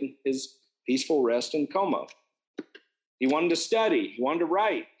back in his peaceful rest in Como. He wanted to study. He wanted to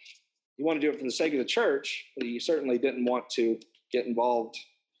write. He wanted to do it for the sake of the church, but he certainly didn't want to get involved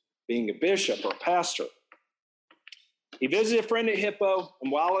being a bishop or a pastor. He visited a friend at Hippo,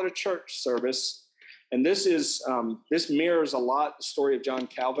 and while at a church service, and this mirrors a lot the story of John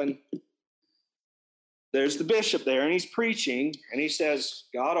Calvin. There's the bishop there, and he's preaching, and he says,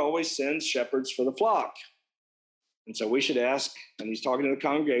 God always sends shepherds for the flock. And so we should ask, and he's talking to the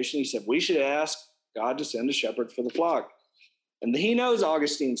congregation, he said, we should ask God to send a shepherd for the flock. And he knows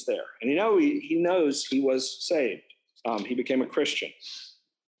Augustine's there, and he knows he was saved. He became a Christian.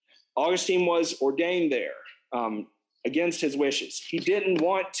 Augustine was ordained there against his wishes. He didn't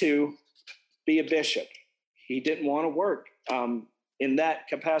want to be a bishop. He didn't want to work in that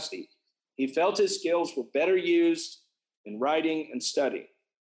capacity. He felt his skills were better used in writing and study.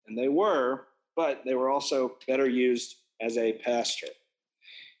 And they were, but they were also better used as a pastor.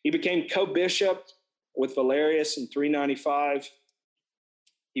 He became co-bishop with Valerius in 395.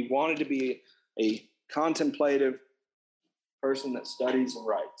 He wanted to be a contemplative person that studies and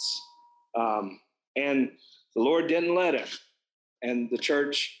writes. And the Lord didn't let him. And the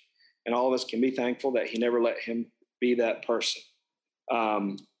church and all of us can be thankful that he never let him be that person.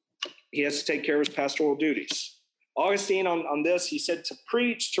 He has to take care of his pastoral duties. Augustine on this, he said to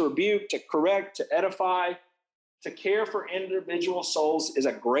preach, to rebuke, to correct, to edify, to care for individual souls is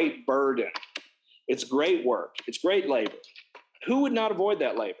a great burden. It's great work. It's great labor. Who would not avoid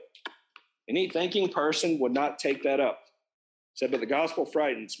that labor? Any thinking person would not take that up. He said, but the gospel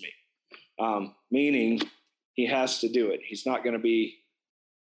frightens me, meaning he has to do it. He's not going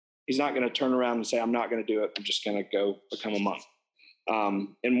to turn around and say, I'm not going to do it. I'm just going to go become a monk.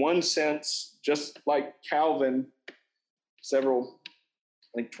 In one sense, just like Calvin, I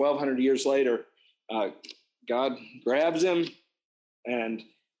think 1,200 years later, God grabs him and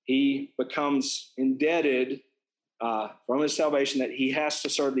he becomes indebted from his salvation that he has to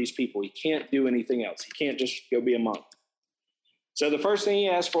serve these people. He can't do anything else. He can't just go be a monk. So the first thing he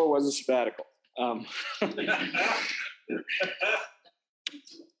asked for was a sabbatical.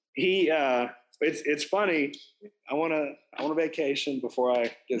 It's funny. I want a vacation before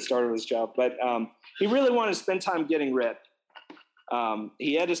I get started with this job, but he really wanted to spend time getting ready.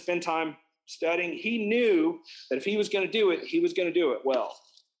 He had to spend time studying. He knew that if he was going to do it, he was going to do it well.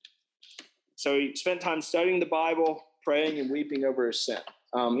 So he spent time studying the Bible, praying and weeping over his sin.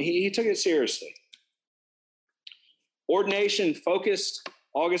 He took it seriously. Ordination focused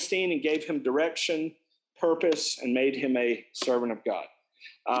Augustine and gave him direction, purpose, and made him a servant of God.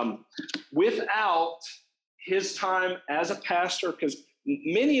 Without his time as a pastor, because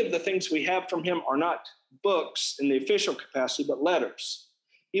many of the things we have from him are not books in the official capacity, but letters.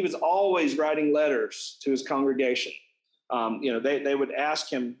 He was always writing letters to his congregation. They would ask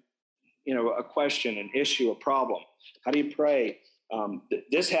him, a question, an issue, a problem. How do you pray?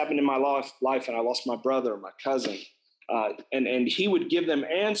 This happened in my life, and I lost my brother, my cousin. And he would give them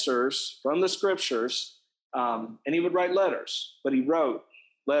answers from the scriptures, and he would write letters, but he wrote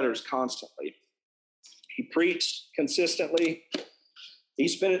letters constantly. He preached consistently. He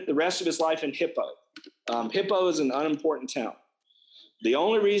spent the rest of his life in Hippo. Hippo is an unimportant town. The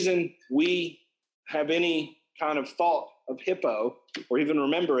only reason we have any kind of thought of Hippo or even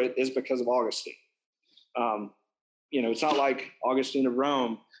remember it is because of Augustine. It's not like Augustine of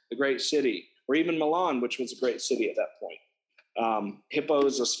Rome, the great city, or even Milan, which was a great city at that point. Hippo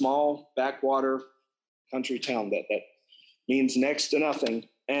is a small backwater country town that means next to nothing.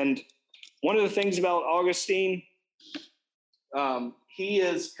 And one of the things about Augustine, he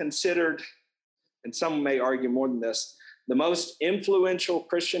is considered, and some may argue more than this, the most influential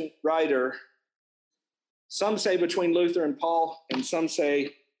Christian writer. Some say between Luther and Paul, and some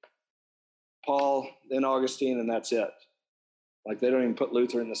say Paul, then Augustine, and that's it. Like they don't even put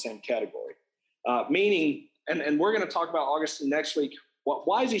Luther in the same category. Meaning, and we're going to talk about Augustine next week.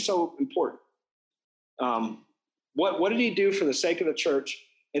 Why is he so important? What did he do for the sake of the church?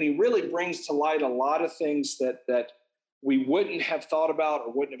 And he really brings to light a lot of things that we wouldn't have thought about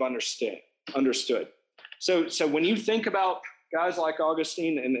or wouldn't have understood. So when you think about guys like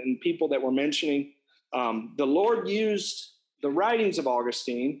Augustine and people that we're mentioning, the Lord used the writings of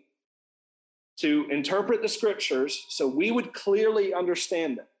Augustine to interpret the scriptures so we would clearly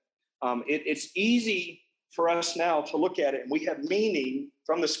understand them. It's easy for us now to look at it and we have meaning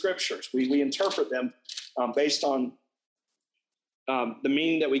from the scriptures. We interpret them based on the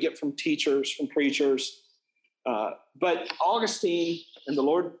meaning that we get from teachers, from preachers. But Augustine, and the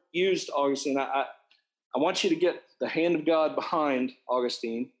Lord used Augustine. I want you to get the hand of God behind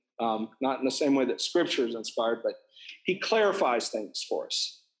Augustine, not in the same way that Scripture is inspired, but he clarifies things for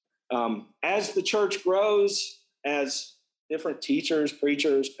us. As the church grows, as different teachers,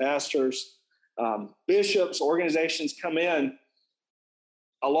 preachers, pastors, bishops, organizations come in,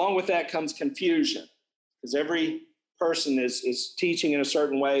 along with that comes confusion, because every person is teaching in a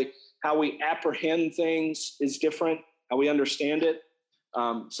certain way. How we apprehend things is different, how we understand it.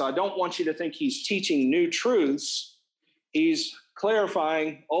 So I don't want you to think he's teaching new truths. He's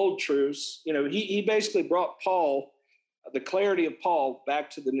clarifying old truths. He basically brought Paul, the clarity of Paul,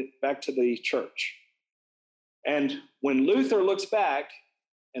 back to the church. And when Luther looks back,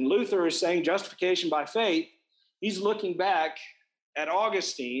 and Luther is saying justification by faith, he's looking back at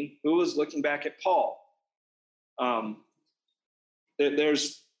Augustine, who was looking back at Paul.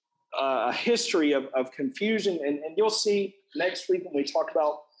 There's a history of confusion, and you'll see next week when we talk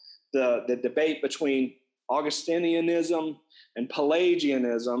about the debate between Augustinianism and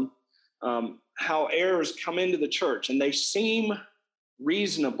Pelagianism, how errors come into the church, and they seem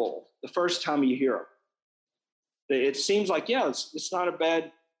reasonable the first time you hear them. It seems like, yeah, it's not a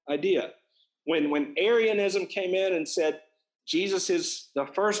bad idea. When Arianism came in and said Jesus is the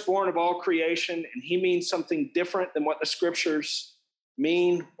firstborn of all creation, and he means something different than what the Scriptures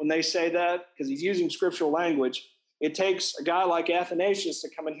mean when they say that, because he's using scriptural language, it takes a guy like Athanasius to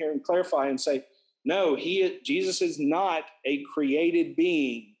come in here and clarify and say, no, Jesus is not a created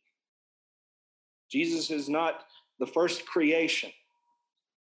being. Jesus is not the first creation.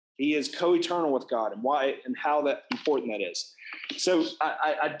 He is co-eternal with God, and why and how that important that is. So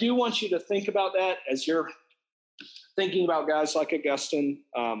I do want you to think about that as you're thinking about guys like Augustine.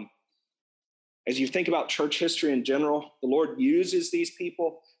 As you think about church history in general, the Lord uses these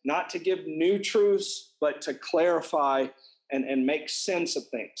people not to give new truths, but to clarify and make sense of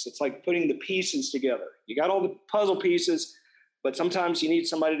things. It's like putting the pieces together. You got all the puzzle pieces, but sometimes you need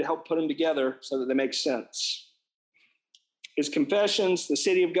somebody to help put them together so that they make sense. His Confessions, The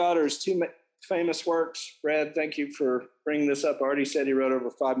City of God, are his two famous works. Brad, thank you for bringing this up. I already said he wrote over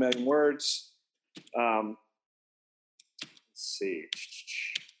 5 million words. Let's see.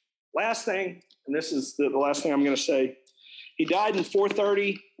 Last thing, and this is the last thing I'm going to say. He died in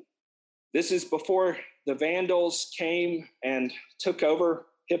 430. This is before the Vandals came and took over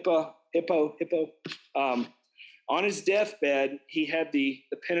Hippo. On his deathbed, he had the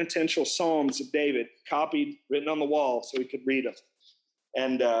penitential Psalms of David copied, written on the wall so he could read them.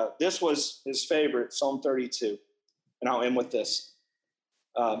 And this was his favorite, Psalm 32. And I'll end with this.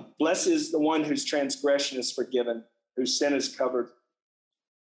 Blessed is the one whose transgression is forgiven, whose sin is covered.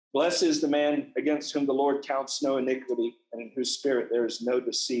 Blessed is the man against whom the Lord counts no iniquity, and in whose spirit there is no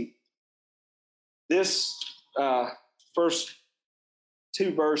deceit. This first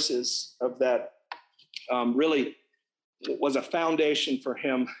 2 verses of that really was a foundation for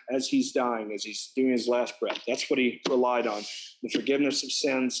him as he's dying, as he's doing his last breath. That's what he relied on, the forgiveness of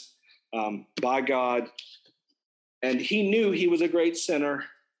sins by God. And he knew he was a great sinner,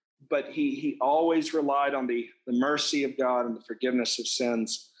 but he always relied on the mercy of God and the forgiveness of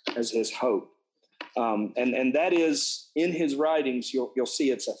sins as his hope. And that is, in his writings, you'll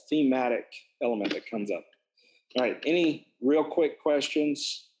see it's a thematic element that comes up. All right, any real quick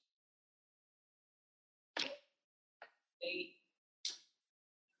questions?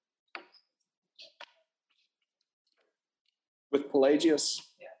 With Pelagius?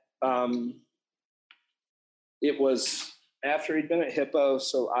 Yeah. It was after he'd been at Hippo,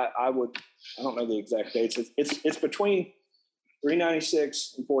 so I don't know the exact dates. It's between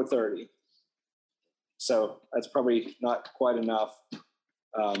 396 and 430. So that's probably not quite enough.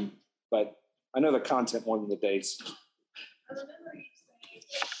 But I know the content more than the dates. I remember you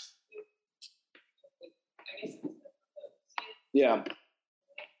saying, Yeah.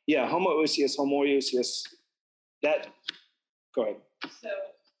 Yeah, homoousios. That, go ahead. So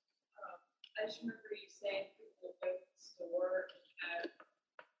I just remember you saying people go to the store and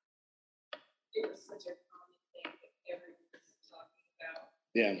it was such a common thing that everyone was talking about.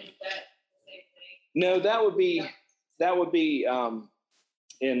 Yeah. Is that the same thing? No, that would be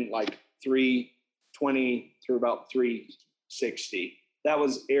in like 320 through about 360. That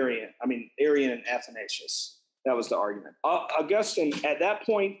was Arian and Athanasius. That was the argument. Augustine, at that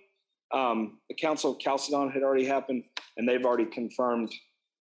point, the Council of Chalcedon had already happened, and they've already confirmed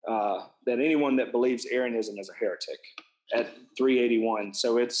that anyone that believes Arianism is a heretic at 381.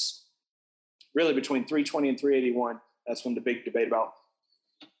 So it's really between 320 and 381. That's when the big debate about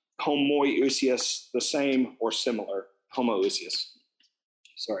homoousios, the same or similar, homoousios.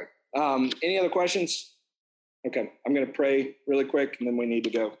 Sorry. Any other questions? Okay, I'm going to pray really quick, and then we need to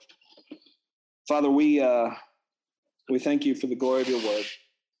go. Father, we thank you for the glory of your word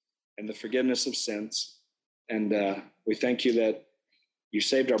and the forgiveness of sins. And we thank you that you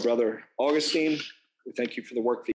saved our brother Augustine. We thank you for the work that